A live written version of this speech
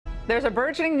There's a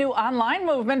burgeoning new online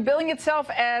movement billing itself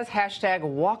as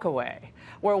 #walkaway,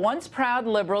 where once proud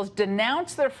liberals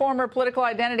denounce their former political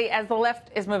identity as the left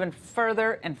is moving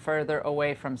further and further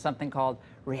away from something called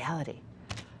reality.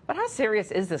 But how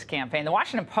serious is this campaign? The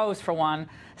Washington Post, for one,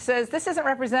 says this isn't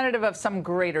representative of some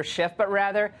greater shift, but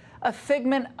rather a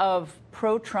figment of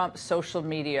pro-Trump social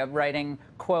media, writing,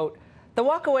 quote, "The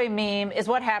walkaway meme is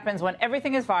what happens when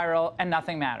everything is viral and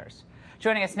nothing matters."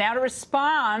 Joining us now to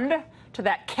respond to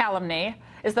that calumny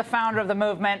is the founder of the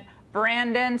movement,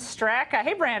 Brandon Straka.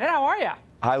 Hey, Brandon, how are you?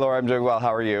 Hi, Laura. I'm doing well.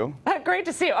 How are you? Great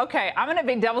to see you. Okay, I'm going to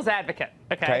be devil's advocate.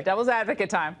 Okay, devil's advocate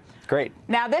time. Great.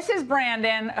 Now, this is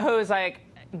Brandon, who's like,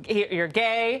 you're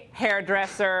gay,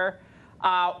 hairdresser,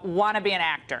 want to be an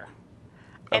actor.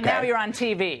 And now you're on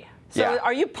TV. So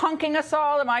are you punking us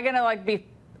all? Am I going to like be,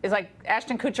 is like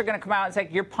Ashton Kutcher going to come out and say,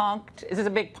 you're punked? Is this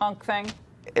a big punk thing?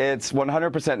 It's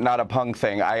 100% not a punk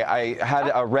thing. I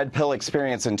had a red pill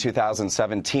experience in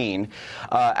 2017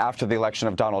 after the election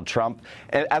of Donald Trump.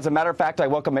 And as a matter of fact, I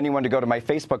welcome anyone to go to my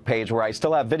Facebook page where I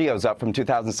still have videos up from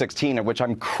 2016 in which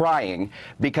I'm crying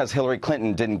because Hillary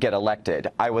Clinton didn't get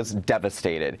elected. I was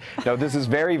devastated. No, this is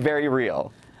very, very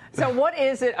real. So what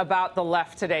is it about the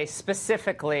left today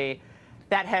specifically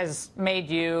that has made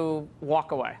you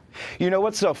walk away? You know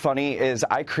what's so funny is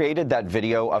I created that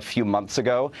video a few months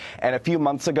ago, and a few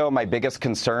months ago my biggest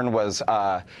concern was,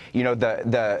 you know,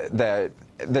 the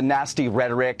nasty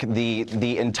rhetoric,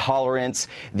 the intolerance,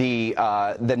 the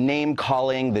name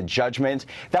calling, the judgment.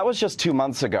 That was just 2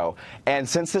 months ago, and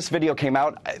since this video came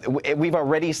out, we've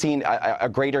already seen a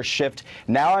greater shift.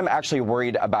 Now I'm actually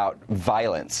worried about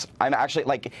violence. I'm actually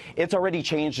like, it's already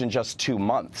changed in just 2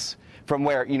 months from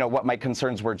where, you know, what my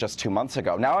concerns were just 2 months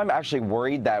ago. Now I'm actually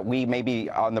worried that we may be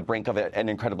on the brink of an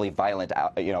incredibly violent,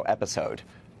 you know, episode.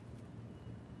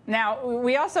 Now,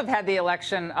 we also have had the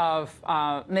election of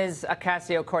Ms.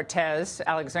 Ocasio-Cortez,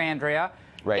 Alexandria,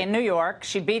 in New York.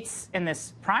 She beats, in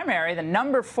this primary, the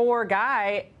 #4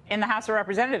 guy in the House of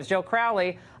Representatives, Joe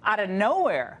Crowley, out of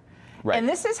nowhere. And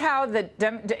this is how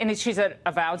and she's an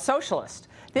avowed socialist.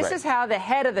 This is how the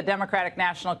head of the Democratic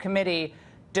National Committee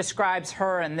describes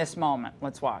her in this moment.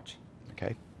 Let's watch.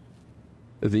 Okay.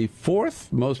 The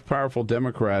fourth most powerful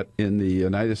Democrat in the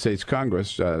United States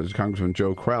Congress, Congressman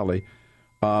Joe Crowley,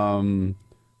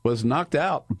 was knocked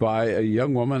out by a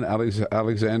young woman,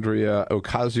 Alexandria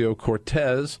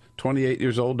Ocasio-Cortez, 28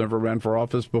 years old, never ran for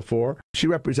office before. She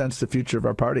represents the future of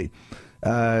our party.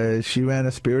 She ran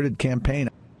a spirited campaign.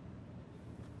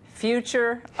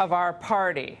 Future of our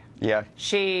party. Yeah.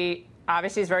 She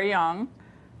obviously is very young.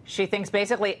 She thinks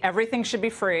basically everything should be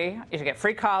free. You should get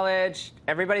free college.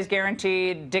 Everybody's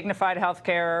guaranteed dignified health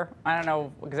care. I don't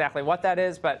know exactly what that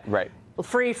is, but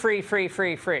free, free, free,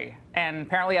 free, free. And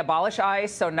apparently abolish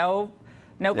ICE, so no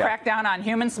crackdown on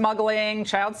human smuggling,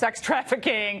 child sex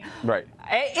trafficking.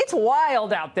 It's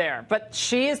wild out there, but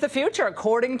she is the future,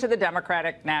 according to the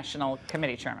Democratic National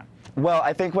Committee chairman. Well,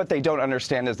 I think what they don't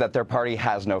understand is that their party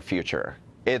has no future.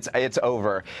 It's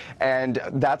over, and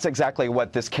that's exactly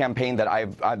what this campaign that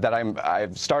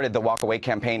I've started, the Walk Away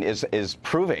campaign, is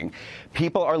proving.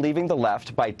 People are leaving the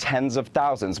left by tens of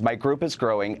thousands. My group is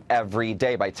growing every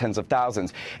day by tens of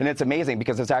thousands, and it's amazing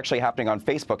because it's actually happening on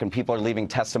Facebook, and people are leaving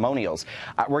testimonials.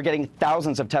 We're getting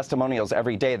thousands of testimonials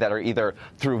every day that are either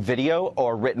through video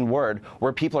or written word,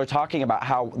 where people are talking about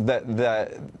how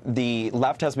the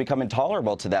left has become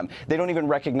intolerable to them. They don't even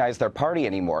recognize their party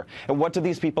anymore. And what do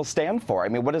these people stand for?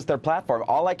 I mean, what is their platform?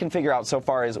 All I can figure out so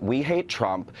far is we hate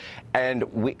Trump, and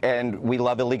we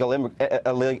love illegal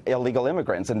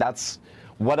immigrants, and that's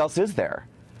what else is there?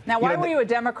 Now, why were you a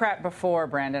Democrat before,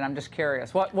 Brandon? I'm just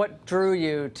curious. What drew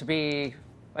you to be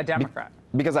a Democrat?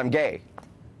 Because I'm gay.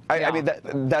 I mean, that's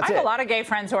it. I have a lot of gay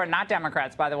friends who are not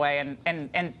Democrats, by the way,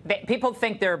 and people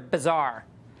think they're bizarre,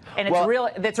 and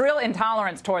it's real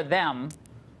intolerance toward them.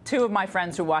 Two of my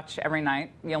friends who watch every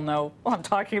night, you'll know I'm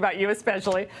talking about you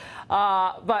especially,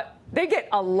 but they get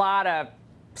a lot of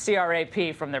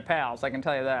CRAP from their pals, I can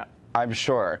tell you that. I'm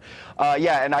sure.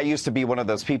 Yeah, and I used to be one of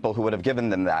those people who would have given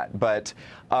them that. But,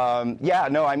 yeah,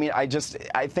 no, I mean, I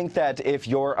think that if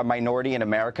you're a minority in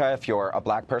America, if you're a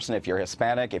black person, if you're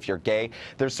Hispanic, if you're gay,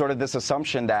 there's sort of this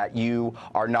assumption that you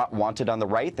are not wanted on the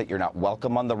right, that you're not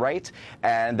welcome on the right,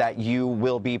 and that you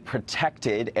will be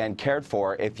protected and cared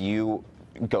for if you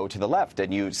go to the left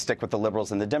and you stick with the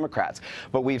liberals and the Democrats.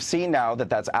 But we've seen now that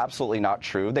that's absolutely not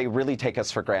true. They really take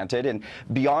us for granted, and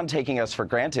beyond taking us for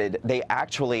granted, they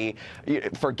actually,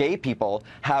 for gay people,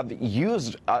 have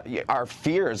used our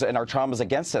fears and our traumas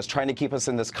against us, trying to keep us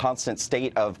in this constant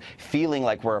state of feeling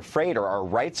like we're afraid or our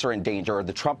rights are in danger or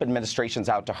the Trump administration's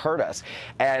out to hurt us.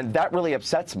 And that really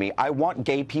upsets me. I want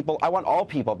gay people, I want all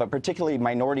people, but particularly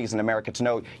minorities in America, to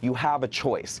know you have a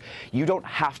choice. You don't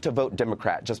have to vote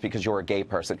Democrat just because you're a gay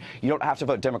person. You don't have to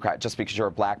vote Democrat just because you're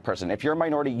a black person. If you're a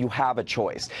minority, you have a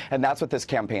choice. And that's what this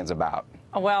campaign's about.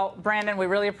 Well, Brandon, we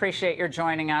really appreciate your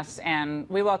joining us, and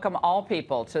we welcome all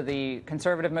people to the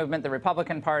conservative movement, the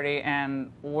Republican Party,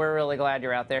 and we're really glad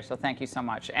you're out there, so thank you so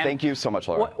much. And thank you so much,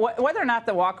 Laura. Whether or not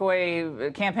the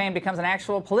walkaway campaign becomes an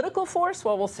actual political force,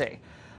 well, we'll see.